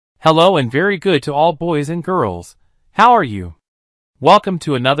Hello and very good to all boys and girls. How are you? Welcome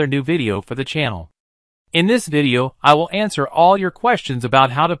to another new video for the channel. In this video, I will answer all your questions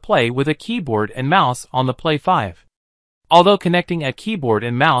about how to play with a keyboard and mouse on the PS5. Although connecting a keyboard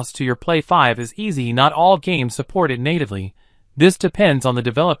and mouse to your PS5 is easy, not all games support it natively. This depends on the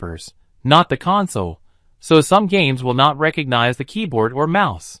developers, not the console, so some games will not recognize the keyboard or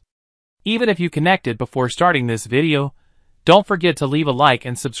mouse. Even if you connect it before starting this video, don't forget to leave a like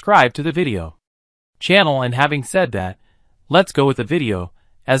and subscribe to the video channel. And having said that, let's go with the video.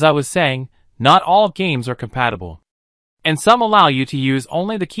 As I was saying, not all games are compatible, and some allow you to use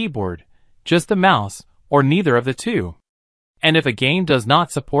only the keyboard, just the mouse, or neither of the two. And if a game does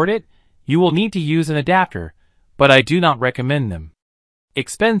not support it, you will need to use an adapter, but I do not recommend them.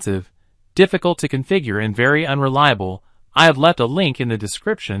 Expensive, difficult to configure and very unreliable. I have left a link in the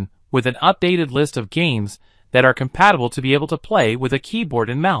description with an updated list of games that are compatible to be able to play with a keyboard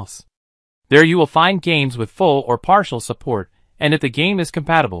and mouse. There you will find games with full or partial support, and if the game is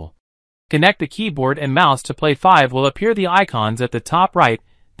compatible, connect the keyboard and mouse to PS5. Will appear the icons at the top right,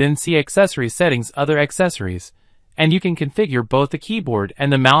 then see Accessories Settings, Other Accessories, and you can configure both the keyboard and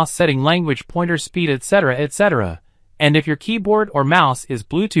the mouse setting, language, pointer speed, etc., etc. And if your keyboard or mouse is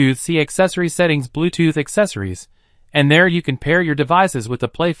Bluetooth, see Accessories Settings, Bluetooth Accessories, and there you can pair your devices with the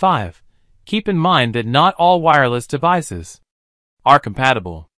PS5. Keep in mind that not all wireless devices are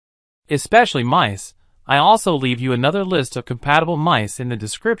compatible, especially mice. I also leave you another list of compatible mice in the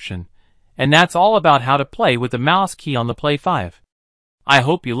description, and that's all about how to play with the mouse key on the PS5. I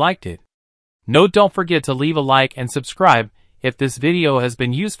hope you liked it. Don't forget to leave a like and subscribe if this video has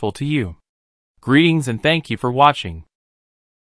been useful to you. Greetings and thank you for watching.